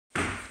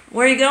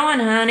Where you going,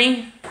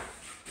 honey?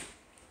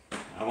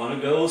 I want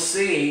to go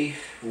see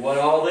what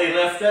all they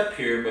left up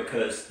here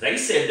because they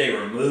said they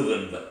were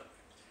moving, but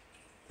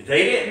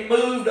they didn't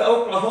move to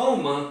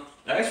Oklahoma.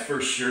 That's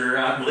for sure.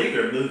 I believe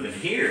they're moving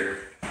here.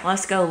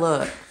 Let's go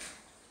look.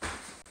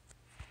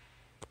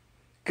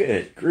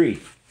 Good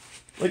grief.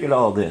 Look at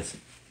all this.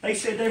 They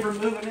said they were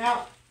moving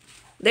out.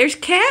 There's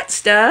cat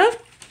stuff.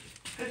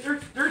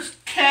 There's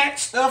cat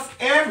stuff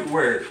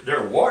everywhere.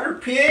 Their water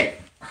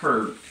pick,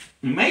 her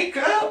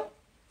makeup,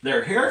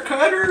 their hair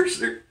cutters,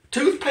 their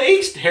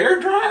toothpaste, hair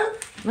dryer.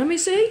 Let me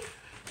see.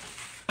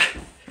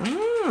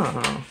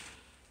 Oh.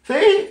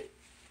 See?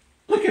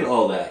 Look at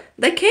all that.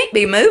 They can't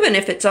be moving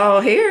if it's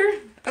all here.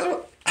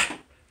 I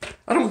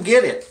don't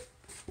get it.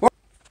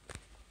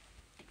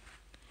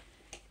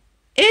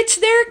 It's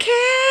their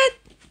cat.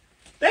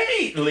 They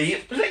ain't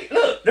leave.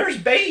 Look, there's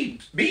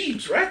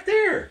Beebs right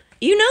there.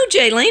 You know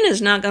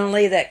Jaylena's not going to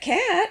leave that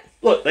cat.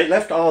 Look, they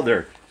left all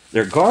their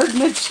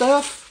gardening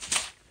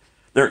stuff,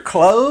 their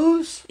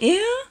clothes.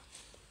 Yeah.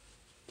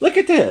 Look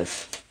at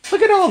this.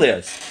 Look at all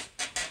this.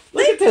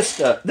 Look at this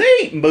stuff. They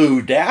ain't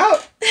moved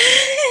out.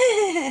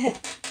 I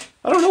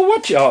don't know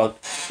what y'all...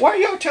 Why are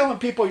y'all telling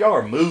people y'all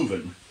are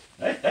moving?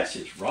 That's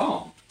just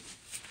wrong.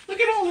 Look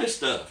at all this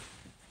stuff.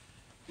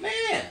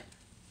 Man.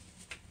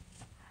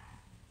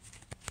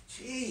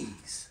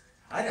 Jeez.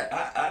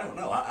 I don't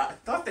know. I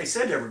thought they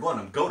said they were going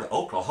to go to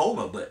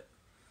Oklahoma, but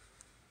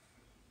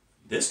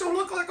this don't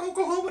look like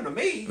Oklahoma to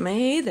me.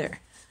 Me either.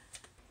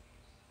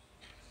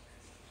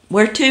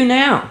 Where to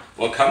now?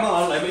 Well, come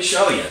on, let me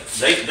show you.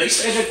 They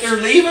say that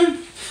they're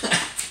leaving.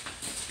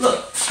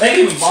 Look,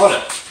 they even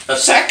bought a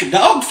sack of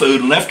dog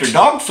food and left their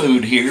dog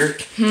food here.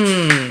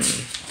 And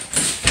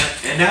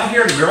now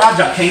here in the garage,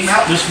 I came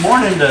out this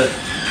morning to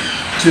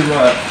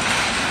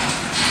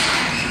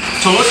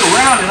look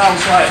around, and I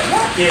was like,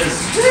 what is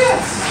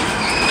this?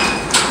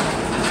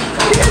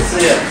 What is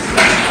this?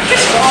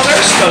 This is all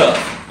their stuff.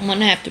 I'm going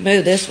to have to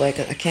move this way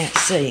because I can't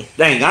see.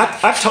 Dang,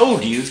 I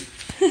told you.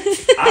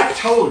 I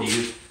told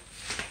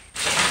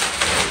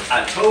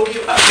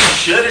you I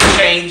should have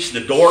changed the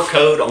door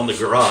code on the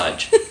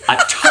garage. I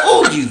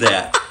told you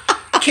that.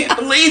 I can't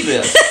believe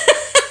this.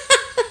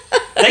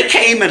 They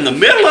came in the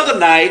middle of the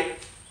night,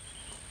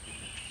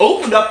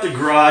 opened up the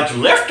garage,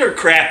 left their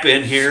crap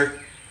in here.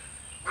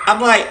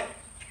 I'm like,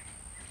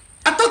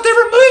 I thought they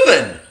were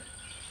moving.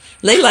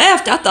 They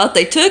left. I thought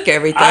they took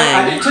everything.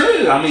 I did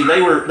too. I mean,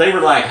 they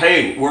were like,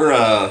 hey, we're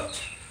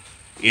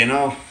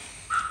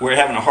we're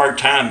having a hard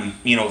time,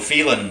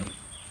 feeling,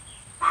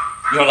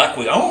 like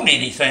we own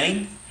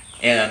anything.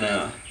 And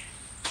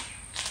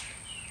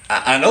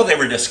I know they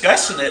were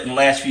discussing it in the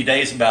last few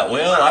days about,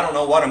 well, I don't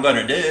know what I'm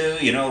going to do,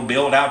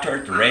 build out there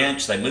at the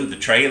ranch. They moved the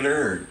trailer,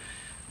 or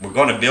we're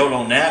going to build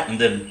on that. And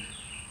then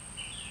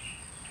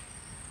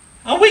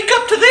I wake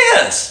up to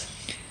this.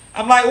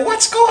 I'm like, well,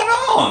 what's going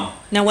on?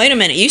 Now, wait a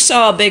minute. You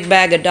saw a big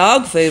bag of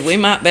dog food. We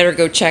might better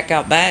go check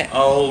out back.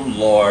 Oh,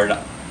 Lord.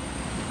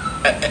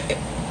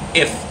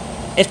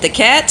 If the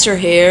cats are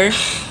here...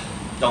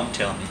 Don't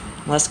tell me.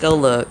 Let's go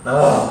look.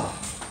 Oh.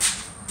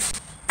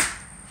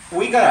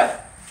 We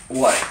got,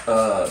 what,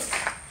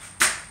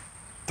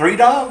 3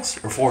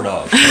 dogs or 4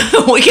 dogs?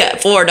 We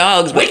got 4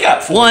 dogs, but we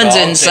got 4 one's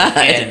dogs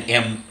inside.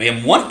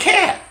 And 1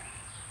 cat.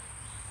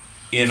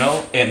 And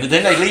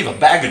then they leave a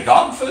bag of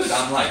dog food.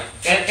 I'm like,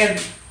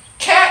 and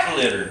cat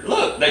litter.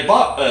 Look, they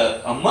bought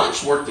a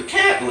month's worth of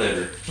cat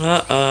litter.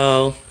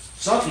 Uh-oh.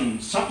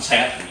 Something's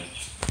happening.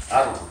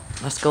 I don't know.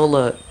 Let's go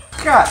look.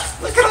 Gosh,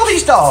 look at all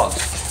these dogs.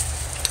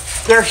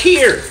 They're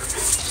here.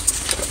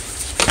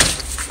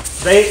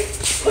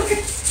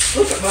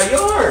 Look at my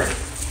yard.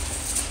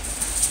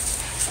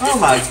 Oh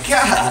my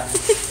God.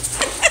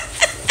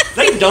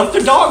 They dumped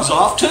the dogs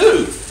off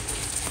too.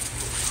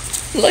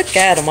 Look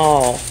at them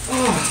all.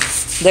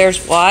 There's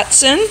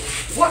Watson.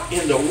 What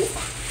in the...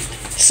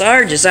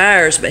 Sarge is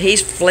ours, but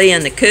he's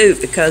fleeing the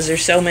coop because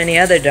there's so many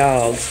other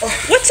dogs.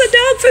 What's the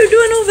dog food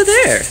doing over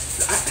there?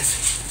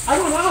 I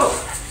don't know.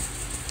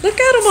 Look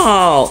at them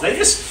all. They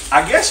just,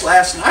 I guess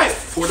last night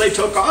before they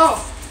took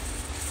off,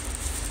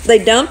 They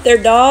dumped their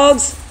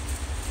dogs.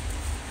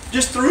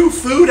 just threw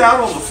food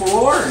out on the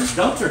floor and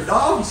dumped their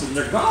dogs and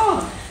they're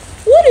gone.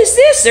 What is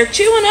this? They're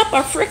chewing up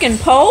our frickin'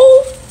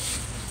 pole?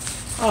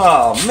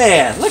 Oh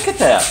man, look at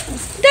that.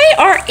 They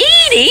are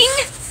eating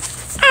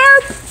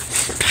our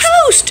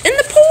post in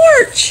the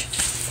porch.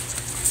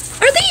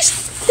 Are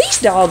these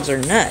dogs are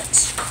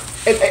nuts.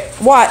 Hey,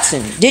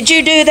 Watson, did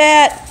you do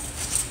that?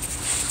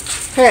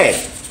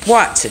 hey,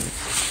 Watson.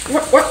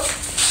 what?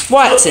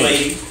 Watson, Look,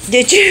 lady,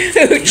 did you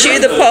chew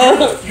the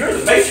pole? You're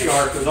the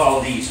matriarch with all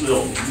these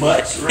little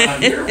mutts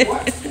around here.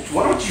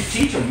 Why don't you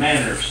teach them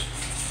manners?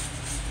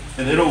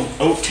 And then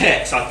old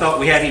Tex, I thought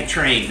we had him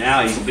trained.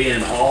 Now he's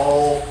being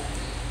all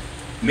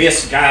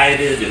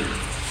misguided and...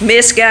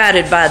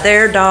 Misguided by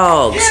their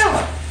dogs.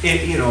 Yeah, and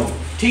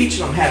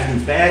teaching them how to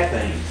do bad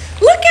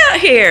things. Look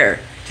out here.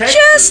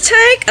 Just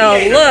take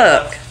a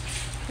look.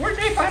 Where'd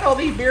they find all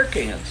these beer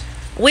cans?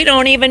 We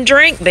don't even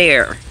drink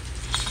beer.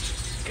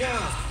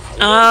 God.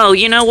 Oh,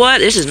 you know what?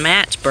 This is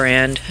Matt's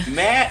brand.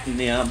 Matt and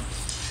them.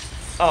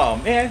 Oh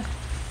man,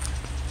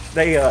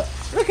 they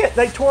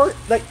they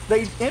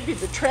emptied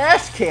the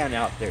trash can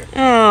out there.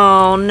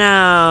 Oh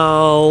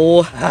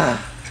no,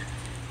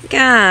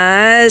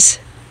 guys.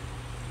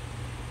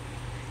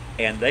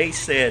 And they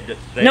said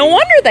that No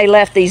wonder they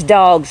left these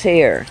dogs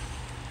here.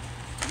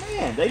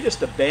 Man, they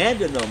just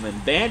abandoned them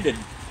and abandoned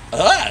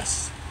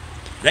us.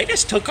 They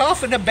just took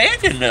off and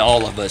abandoned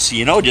all of us.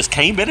 You know, just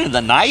came in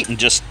the night and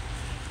just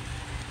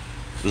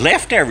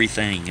left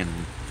everything.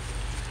 And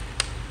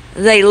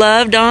they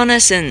loved on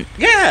us and...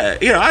 Yeah,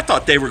 you know, I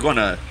thought they were going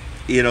to,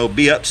 you know,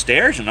 be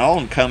upstairs and all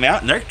and come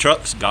out and their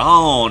truck's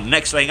gone.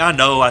 Next thing I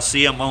know, I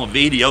see them on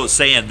video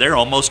saying they're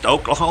almost to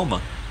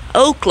Oklahoma.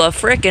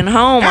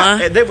 Oklahoma.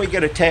 And then we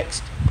get a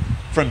text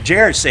from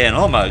Jared saying,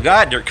 oh my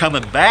God, they're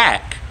coming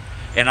back.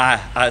 And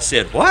I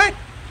said, what?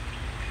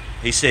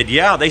 He said,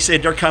 yeah, they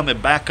said they're coming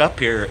back up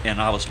here.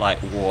 And I was like,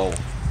 whoa,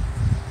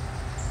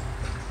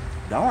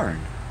 darn.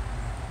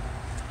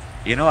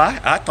 You know,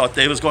 I thought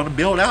they was going to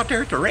build out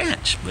there at the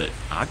ranch, but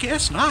I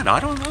guess not. I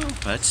don't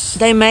know.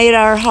 They made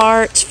our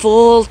hearts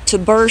full to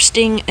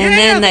bursting, and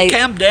then they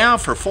came down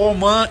for 4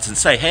 months and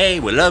say, hey,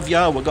 we love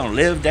y'all. We're going to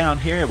live down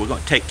here. We're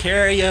going to take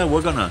care of you.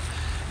 We're going to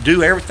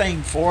do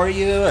everything for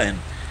you,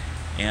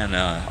 and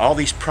all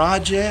these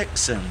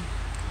projects, and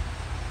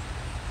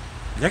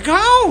they're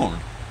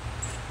gone.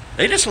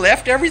 They just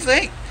left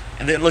everything.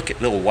 And then look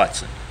at little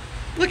Watson.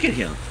 Look at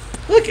him.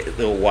 Look at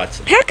little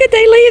Watson. How could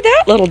they leave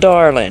that little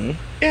darling?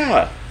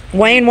 Yeah.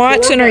 Wayne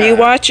Watson, are you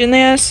watching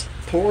this?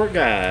 Poor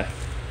guy.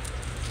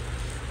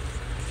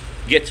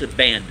 Gets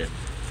abandoned.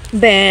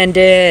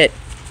 Bandit.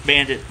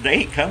 Bandit. They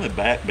ain't coming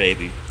back,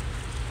 baby.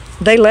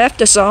 They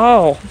left us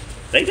all.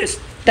 They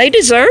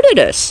deserted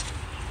us.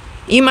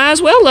 You might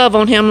as well love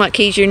on him like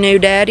he's your new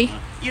daddy.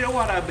 You know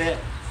what I bet?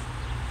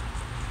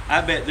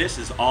 I bet this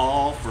is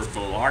all for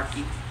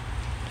malarkey.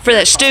 For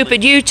that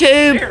stupid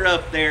YouTube? They're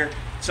up there.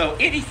 So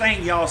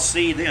anything y'all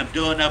see them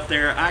doing up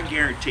there, I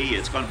guarantee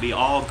it's going to be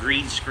all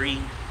green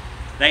screen.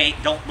 They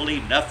don't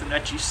believe nothing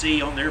that you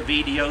see on their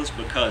videos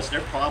because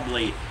they're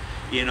probably,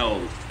 you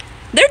know...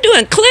 They're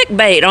doing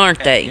clickbait,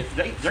 aren't they?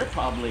 They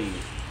probably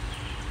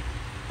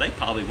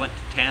went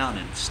to town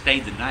and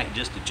stayed the night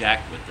just to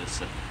jack with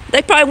us.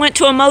 They probably went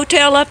to a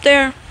motel up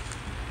there.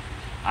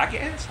 I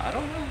guess. I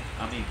don't know.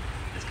 I mean,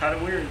 it's kind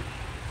of weird.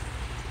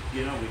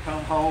 You know, we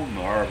come home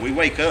or we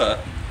wake up,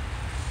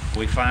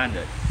 we find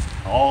that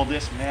all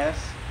this mess,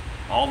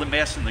 all the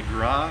mess in the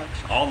garage,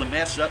 all the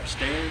mess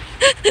upstairs,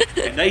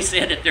 and they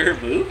said that they're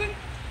moving?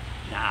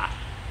 Nah.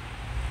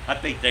 I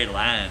think they're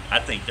lying. I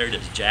think they're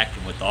just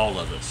jacking with all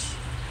of us.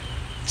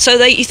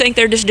 So you think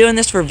they're just doing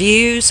this for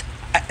views?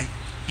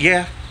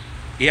 Yeah.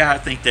 Yeah, I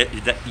think that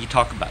you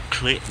talk about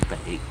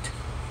clickbait.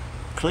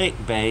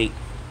 Clickbait.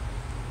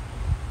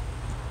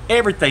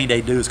 Everything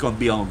they do is going to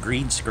be on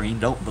green screen.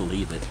 Don't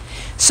believe it.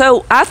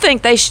 So I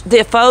think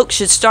the folks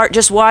should start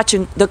just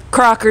watching the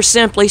Crockers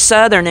Simply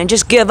Southern and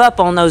just give up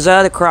on those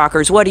other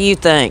Crockers. What do you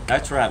think?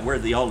 That's right. We're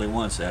the only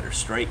ones that are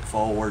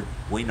straightforward.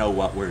 We know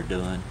what we're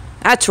doing.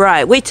 That's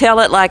right. We tell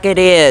it like it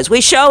is.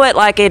 We show it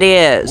like it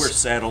is. We're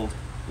settled.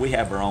 We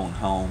have our own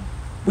home.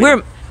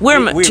 We're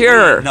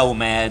mature. We're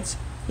nomads.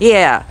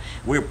 Yeah.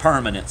 We're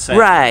permanent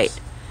settlers.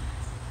 Right.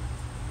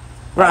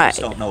 I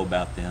just don't know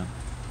about them.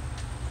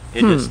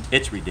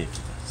 It's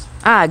ridiculous.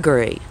 I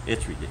agree.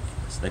 It's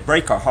ridiculous. They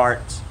break our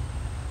hearts,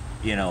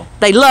 you know.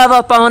 They love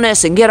up on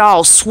us and get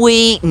all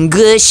sweet and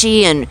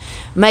gushy and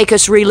make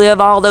us relive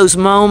all those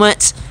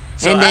moments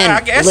and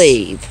then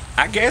leave.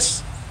 I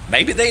guess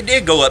maybe they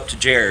did go up to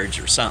Jared's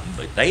or something,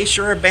 but they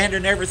sure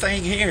abandoned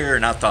everything here.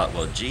 And I thought,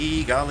 well,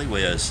 gee, golly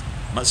whiz,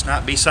 must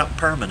not be something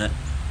permanent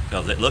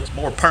because it looks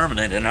more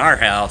permanent in our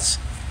house.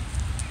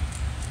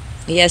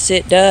 Yes,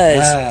 it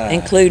does,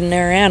 including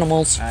their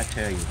animals. I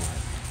tell you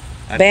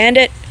what.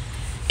 Bandit,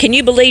 can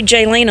you believe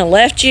Jaylena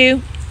left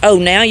you? Oh,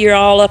 now you're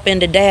all up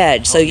into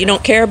Dad, so you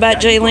don't care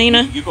about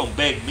Jaylena? You're going to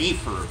beg me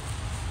for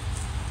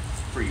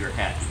your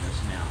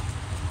happiness now.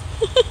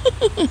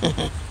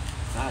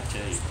 I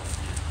tell you what.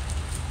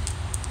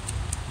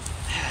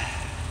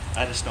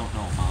 I just don't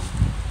know, Mom.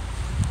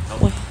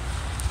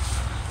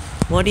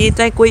 What do you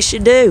think we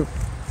should do?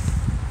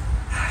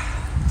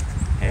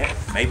 Heck,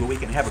 maybe we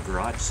can have a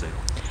garage sale.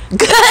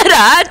 Good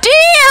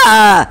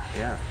idea!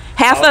 Yeah.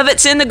 Half of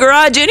it's in the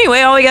garage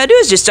anyway. All we gotta do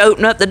is just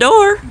open up the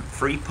door.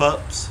 Free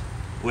pups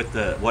with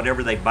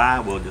whatever they buy.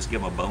 We'll just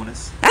give them a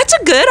bonus. That's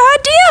a good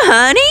idea,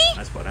 honey.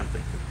 That's what I'm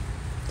thinking.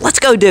 Let's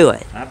go do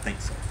it. I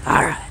think so.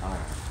 All right.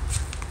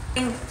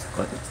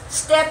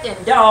 Stepped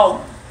in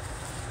dog.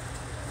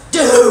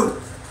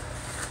 Dude.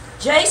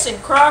 Jason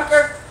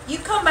Crocker, you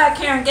come back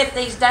here and get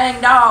these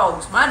dang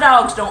dogs. My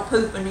dogs don't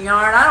poop in the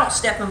yard. I don't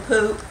step and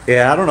poop.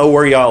 Yeah, I don't know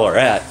where y'all are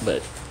at,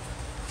 but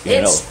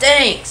it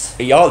stinks.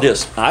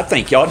 I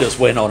think y'all just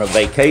went on a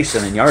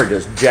vacation and y'all are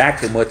just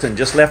jacking with and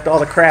just left all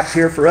the crap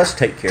here for us to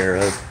take care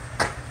of.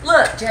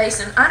 Look,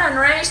 Jason, I done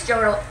raised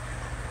your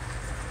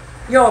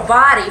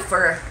body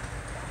for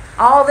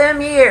all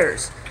them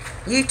years.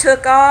 You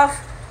took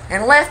off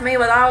and left me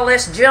with all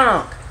this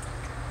junk.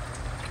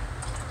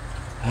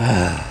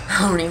 I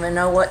don't even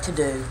know what to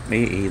do.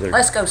 Me either.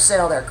 Let's go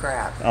sell their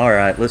crap. All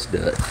right, let's do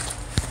it.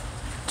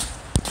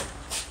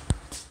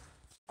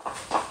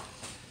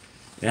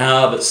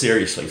 No, but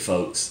seriously,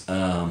 folks,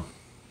 we're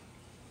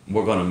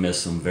going to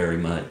miss them very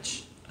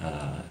much.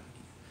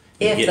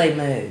 If they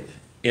move.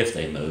 If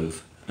they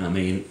move. I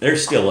mean,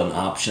 there's still an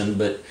option,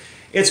 but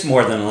it's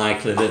more than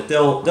likely that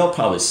they'll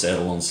probably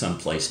settle on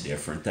someplace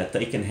different, that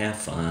they can have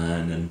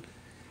fun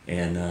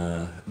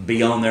and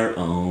be on their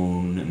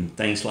own and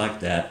things like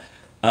that.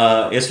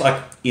 It's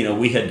like,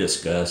 we had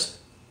discussed,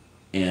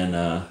 and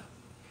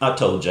I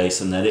told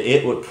Jason that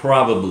it would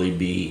probably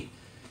be,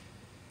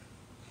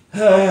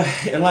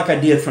 and like I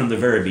did from the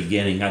very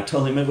beginning, I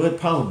told him it would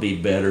probably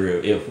be better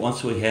if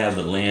once we have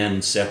the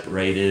land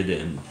separated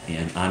and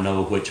I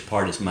know which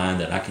part is mine,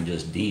 that I can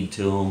just deed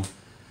to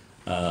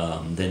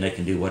them. Then they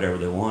can do whatever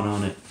they want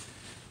on it.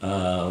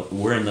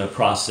 We're in the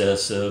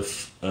process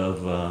of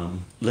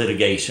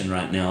litigation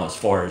right now. As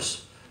far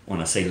as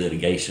when I say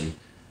litigation,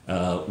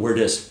 we're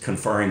just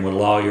conferring with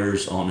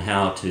lawyers on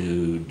how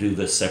to do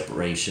the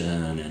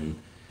separation,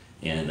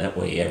 and that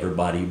way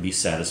everybody will be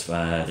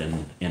satisfied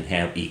and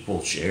have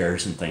equal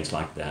shares and things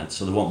like that.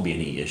 So there won't be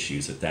any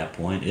issues at that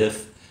point.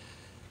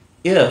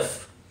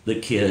 If the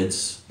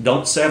kids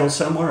don't settle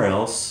somewhere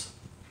else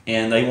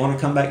and they want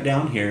to come back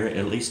down here,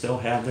 at least they'll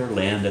have their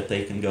land that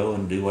they can go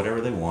and do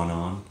whatever they want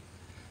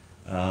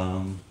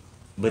on.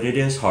 But it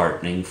is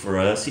heartening for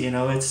us,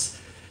 it's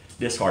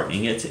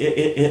disheartening.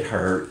 It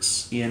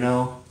hurts,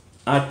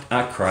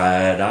 I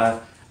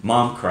cried,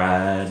 Mom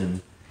cried,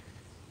 and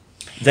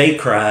they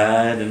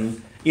cried,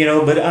 and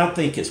but I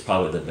think it's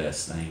probably the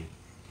best thing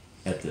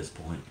at this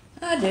point.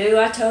 I do.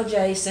 I told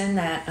Jason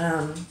that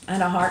I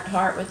had a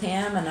heart-to-heart with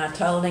him, and I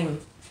told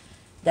him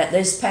that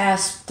this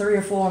past 3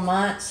 or 4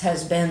 months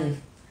has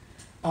been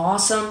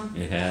awesome.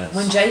 It has.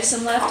 When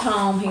Jason left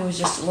home, he was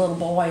just a little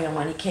boy, and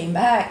when he came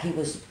back, he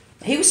was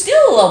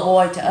still a little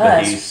boy to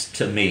us.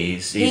 But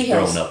he's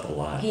grown up a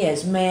lot. He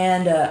has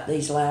manned up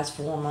these last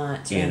 4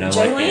 months. And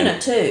Jaylena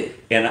too.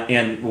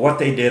 And what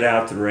they did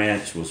out at the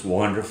ranch was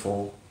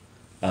wonderful.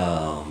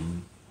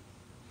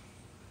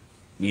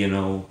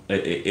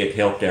 It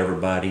helped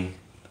everybody.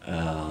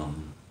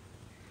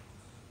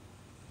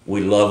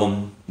 We love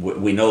them.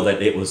 We know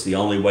that it was the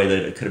only way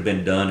that it could have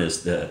been done,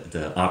 is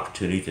the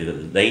opportunity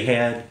that they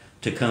had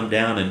to come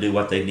down and do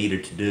what they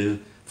needed to do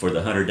for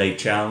the 100-day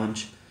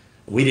challenge.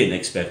 We didn't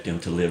expect them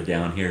to live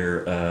down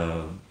here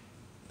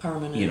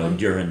permanently,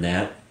 during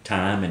that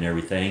time and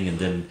everything. And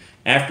then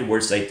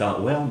afterwards they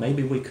thought, well,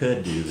 maybe we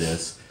could do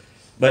this.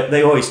 But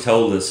they always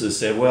told us, they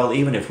said, well,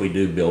 even if we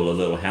do build a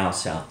little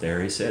house out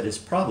there, he said, it's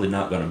probably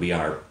not going to be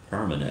our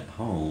permanent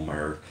home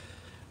or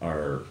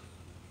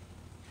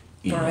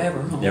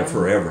forever home. Their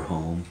forever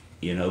home,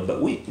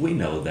 but we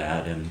know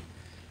that.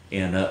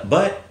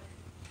 But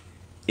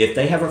if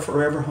they have a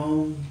forever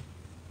home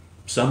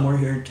somewhere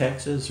here in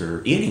Texas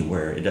or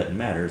anywhere, it doesn't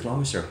matter, as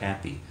long as they're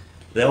happy.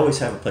 They always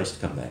have a place to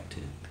come back to.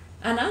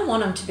 And I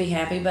want them to be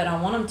happy, but I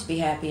want them to be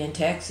happy in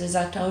Texas.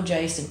 I told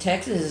Jason,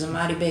 Texas is a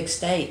mighty big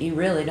state. You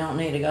really don't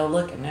need to go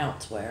looking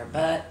elsewhere.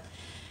 But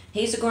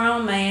he's a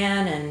grown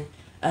man, and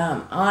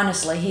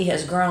honestly, he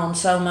has grown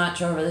so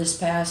much over this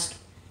past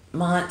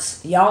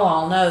months. Y'all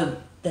all know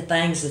the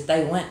things that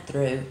they went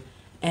through.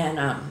 And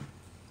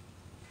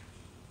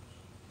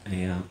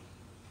yeah.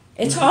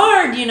 It's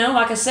hard,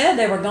 like I said,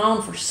 they were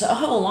gone for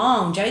so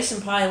long.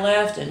 Jason probably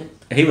left, and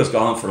he was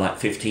gone for like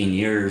 15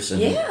 years.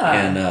 And, yeah.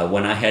 And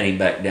when I had him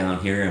back down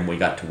here and we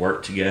got to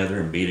work together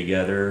and be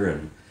together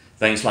and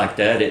things like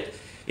that,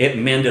 it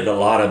mended a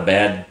lot of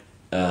bad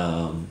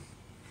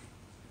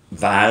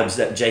vibes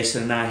that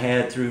Jason and I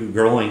had through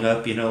growing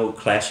up,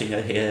 clashing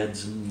of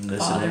heads and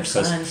this and that.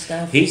 Father-son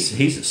stuff.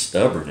 He's as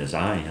stubborn as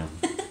I am.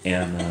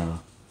 And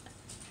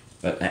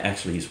but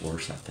actually he's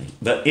worse, I think.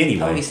 But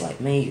anyway. Oh, he's like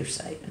me, you're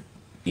saying.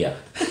 Yeah.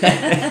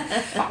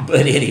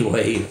 But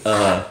anyway,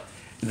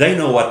 they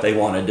know what they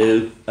want to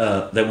do.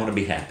 They want to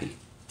be happy.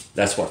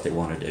 That's what they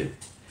want to do.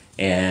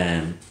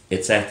 And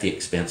it's at the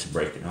expense of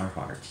breaking our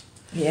hearts.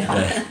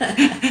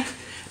 Yeah.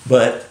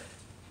 But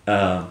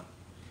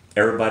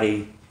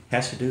everybody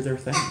has to do their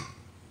thing,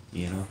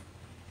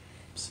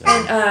 So.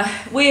 And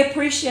we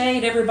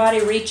appreciate everybody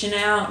reaching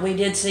out. We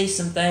did see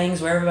some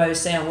things where everybody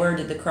was saying, where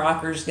did the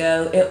CROCKERS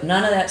go?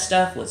 None of that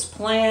stuff was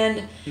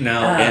planned.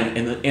 No,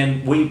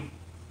 and we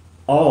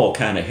all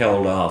kind of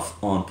held off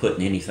on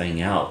putting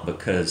anything out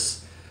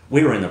because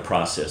we were in the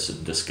process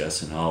of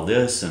discussing all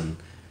this, and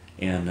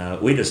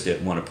we just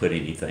didn't want to put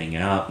anything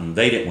out, and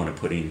they didn't want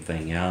to put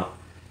anything out.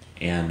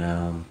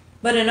 And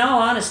but in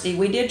all honesty,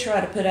 we did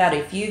try to put out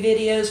a few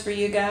videos for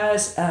you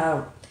guys.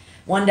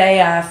 One day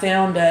I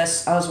filmed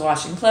us, I was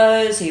washing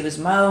clothes, he was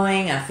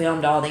mowing, I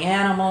filmed all the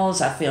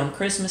animals, I filmed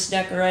Christmas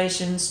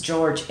decorations,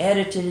 George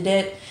edited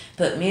it,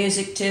 put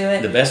music to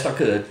it. The best I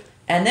could.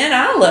 And then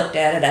I looked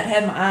at it, I'd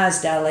had my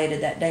eyes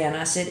dilated that day, and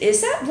I said,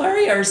 is that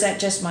blurry or is that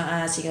just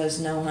my eyes? He goes,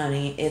 no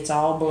honey, it's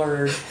all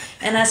blurred.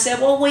 And I said,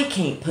 well, we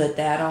can't put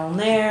that on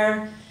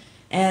there.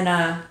 And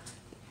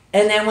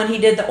then when he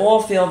did the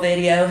oil field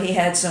video, he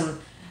had some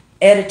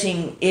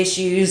editing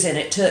issues, and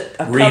it took a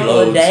couple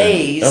Reloads of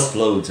days. and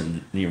uploads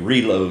and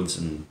reloads,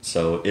 and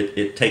so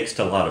it takes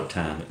a lot of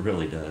time. It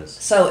really does.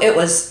 So it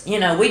was,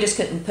 we just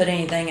couldn't put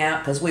anything out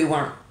because we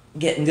weren't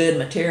getting good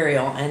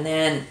material. And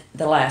then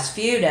the last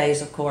few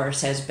days, of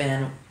course, has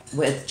been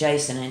with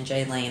Jason and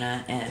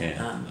Jaylena. And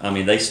yeah. I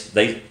mean,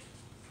 they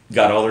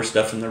got all their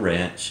stuff in the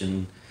ranch,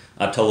 and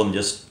I told them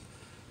just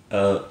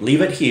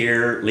leave it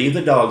here, leave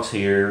the dogs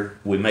here.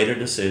 We made a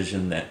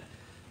decision that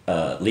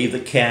leave the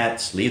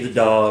cats, leave the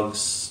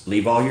dogs,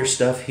 leave all your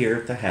stuff here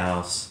at the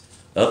house,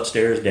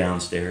 upstairs,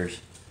 downstairs.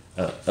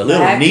 A little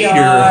backyard,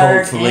 neater,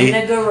 hopefully.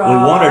 in the garage, we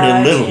wanted it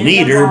a little in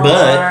neater, the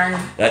but barn.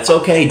 that's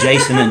okay,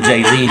 Jason and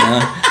Jaylena.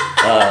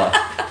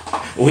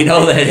 We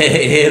know that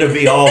it'll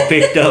be all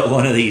picked up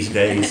one of these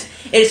days.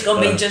 It's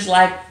going to be just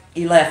like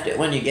you left it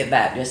when you get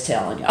back, just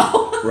telling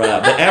y'all.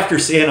 Right, but after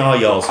seeing all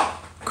y'all's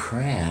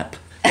crap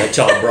that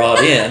y'all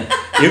brought in,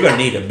 you're going to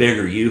need a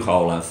bigger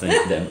U-Haul, I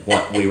think, than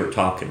what we were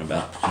talking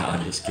about. No,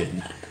 I'm just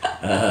kidding.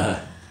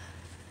 But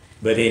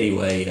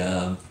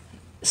anyway...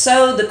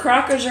 So the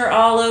Crockers are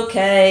all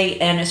okay,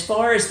 and as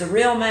far as the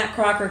real Matt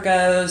Crocker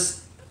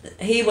goes,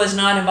 he was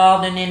not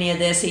involved in any of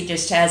this. He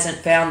just hasn't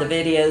found the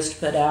videos to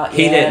put out yet.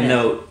 He didn't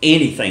know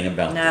anything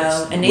about this.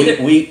 No, and neither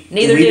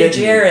did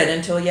Jared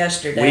until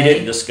yesterday. We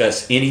didn't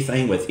discuss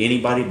anything with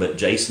anybody but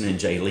Jason and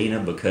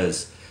Jaylena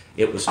because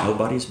it was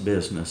nobody's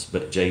business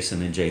but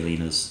Jason and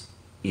Jaylena's,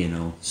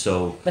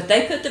 so... But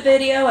they put the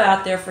video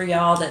out there for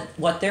y'all, that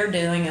what they're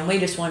doing, and we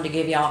just wanted to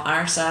give y'all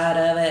our side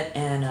of it,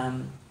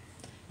 and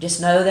just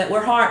know that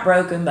we're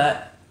heartbroken,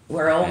 but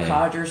we're old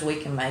codgers, we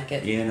can make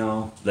it.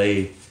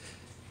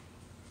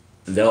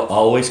 They'll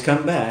always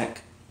come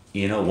back,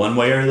 one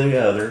way or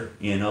the other,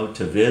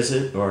 to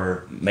visit,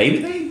 or maybe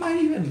they might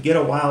even get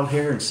a wild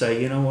hair and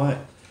say, you know what,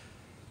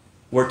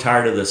 we're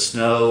tired of the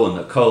snow and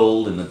the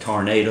cold and the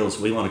tornadoes.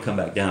 We want to come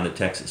back down to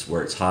Texas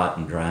where it's hot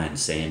and dry and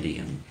sandy.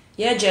 And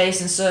yeah,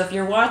 Jason, so if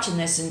you're watching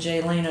this in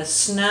Jaylena,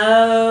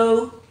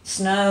 snow,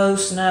 snow,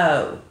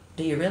 snow.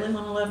 Do you really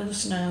want to live in the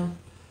snow?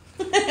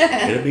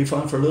 It'll be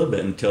fun for a little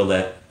bit until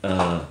that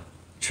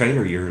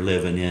trailer you're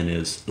living in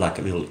is like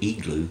a little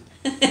igloo.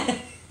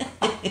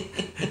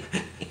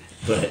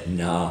 But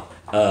no,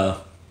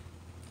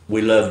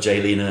 we love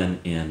Jaylena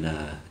and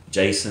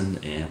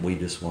Jason, and we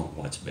just want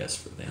what's best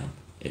for them.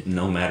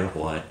 No matter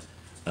what,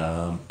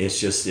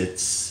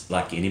 it's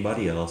like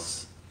anybody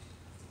else.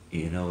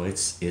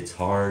 It's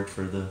hard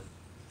for the,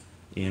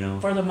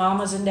 for the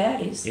mamas and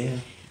daddies. Yeah.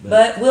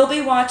 But we'll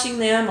be watching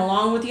them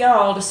along with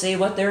y'all to see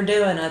what they're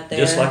doing up there.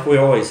 Just like we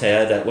always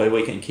had. That way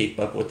we can keep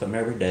up with them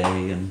every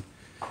day. And,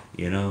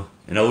 and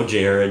old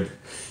Jared,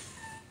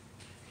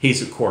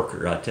 he's a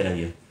corker, I tell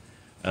you.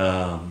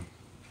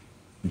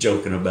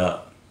 Joking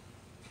about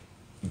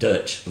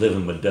Dutch,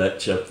 living with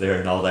Dutch up there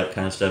and all that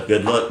kind of stuff.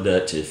 Good luck,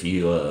 Dutch, if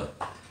you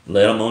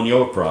let them on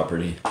your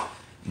property.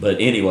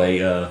 But anyway,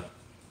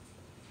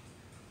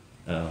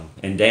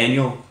 and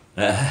Daniel...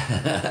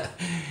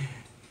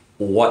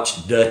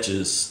 watch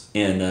Dutch's,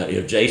 and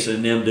if Jason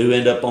and them do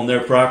end up on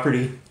their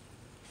property,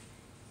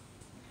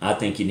 I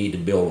think you need to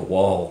build a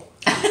wall.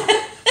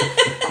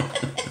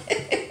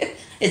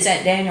 Is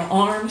that Daniel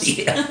Arms?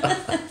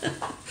 Yeah.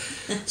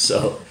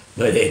 So,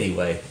 but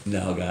anyway,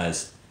 no,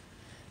 guys,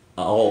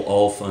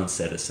 all fun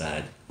set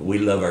aside. We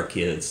love our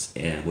kids,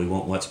 and we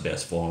want what's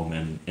best for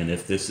them, and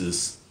if this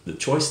is the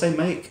choice they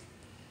make,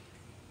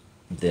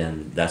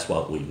 then that's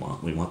what we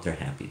want. We want their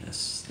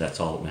happiness.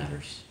 That's all that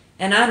matters.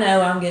 And I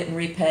know I'm getting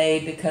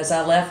repaid because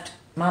I left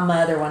my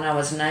mother when I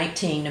was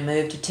 19 to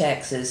move to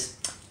Texas.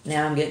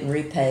 Now I'm getting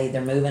repaid.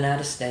 They're moving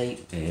out of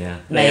state. Yeah.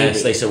 Maybe.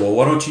 They said, well,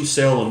 why don't you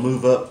sell and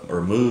move up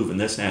or move and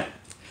this and that.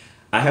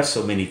 I have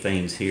so many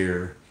things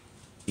here,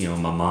 my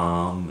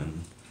mom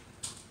and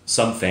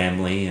some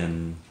family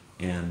and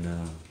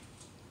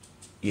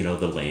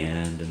the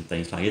land and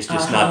things like that. It's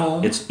just our not,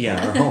 home.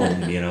 Our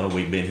home,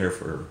 we've been here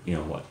for,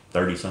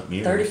 30-something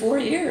years. 34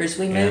 years.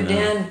 We moved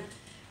in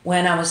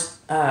when I was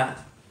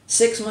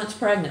 6 months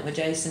pregnant with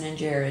Jason and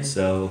Jared.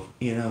 So,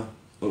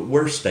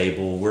 we're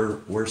stable.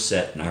 We're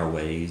set in our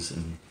ways.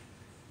 And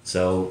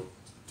so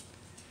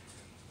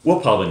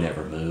we'll probably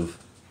never move.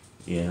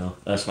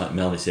 That's like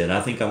Melanie said. I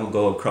think I'm going to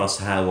go across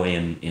the highway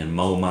and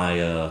mow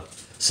my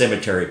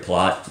cemetery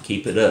plot and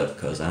keep it up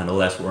because I know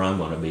that's where I'm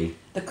going to be.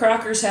 The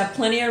Crockers have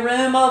plenty of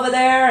room over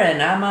there,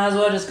 and I might as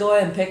well just go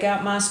ahead and pick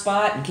out my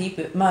spot and keep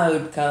it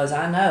mowed because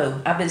I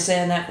know. I've been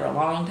saying that for a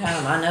long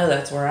time. I know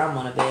that's where I'm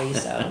going to be,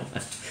 so...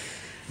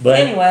 But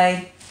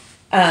anyway,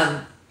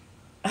 I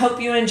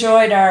hope you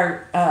enjoyed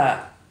our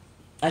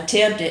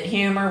attempt at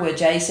humor with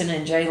Jason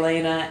and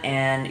Jaylena,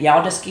 and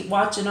y'all just keep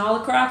watching all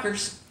the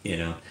Crockers.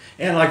 And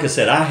like I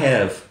said, I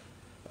have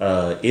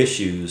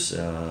issues,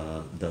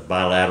 the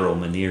bilateral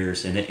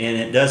menieres, and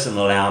it doesn't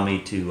allow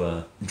me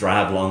to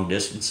drive long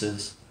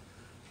distances.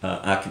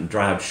 I can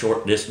drive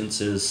short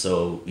distances,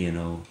 so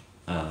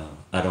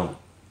I don't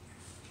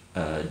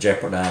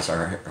jeopardize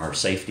our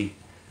safety,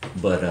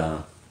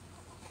 but.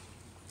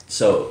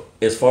 So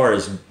as far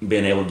as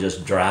being able to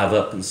just drive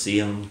up and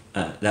see them,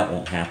 that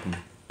won't happen.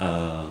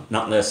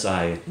 Not unless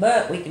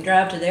But we can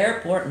drive to the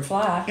airport and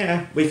fly.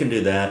 yeah, we can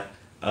do that.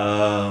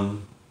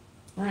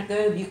 Right,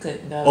 Goob, you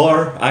couldn't go.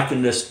 Or I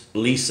can just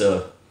lease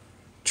a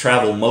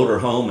travel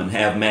motorhome and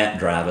have Matt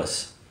drive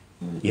us.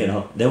 You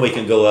know, then we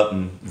can go up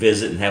and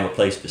visit and have a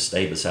place to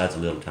stay besides a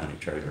little tiny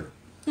trailer.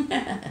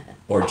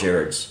 Or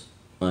Jared's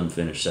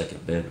unfinished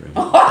second bedroom.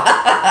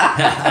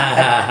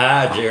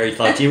 Jerry,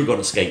 thought you were going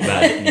to skate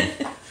by, didn't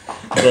you?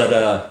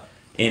 But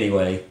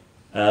anyway,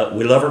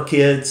 we love our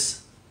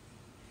kids.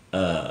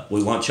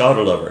 We want y'all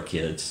to love our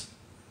kids.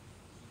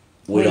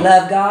 We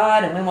love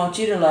God, and we want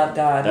you to love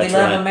God. That's we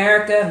love right.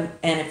 America,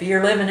 and if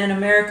you're living in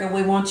America,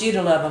 we want you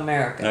to love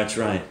America. That's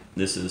right.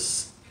 This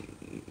is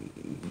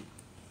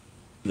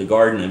the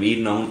Garden of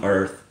Eden on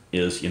earth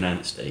is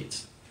United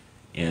States.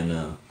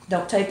 And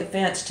Don't take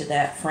offense to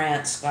that,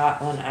 France,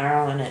 Scotland,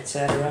 Ireland,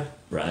 etc.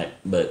 right,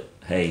 but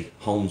hey,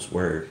 home's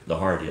where the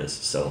heart is.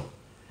 So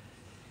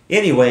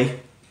anyway,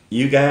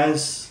 you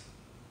guys,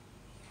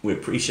 we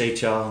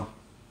appreciate y'all.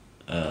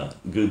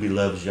 Gooby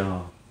loves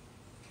y'all.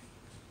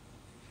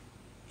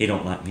 He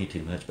don't like me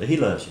too much, but he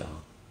loves y'all.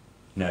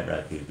 Isn't that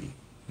right, Gooby?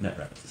 Isn't that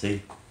right?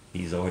 See,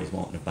 he's always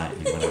wanting to bite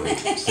me when I reach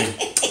him. See?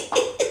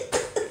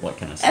 What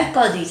can I say?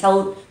 That's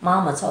because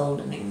Mama's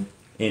holding him.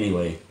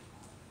 Anyway,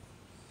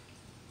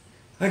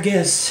 I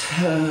guess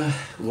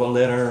we'll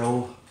let our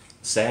old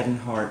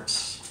saddened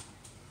hearts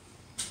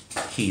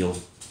heal.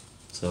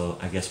 So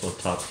I guess we'll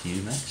talk to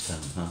you next time,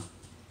 huh?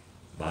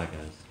 Bye,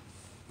 guys.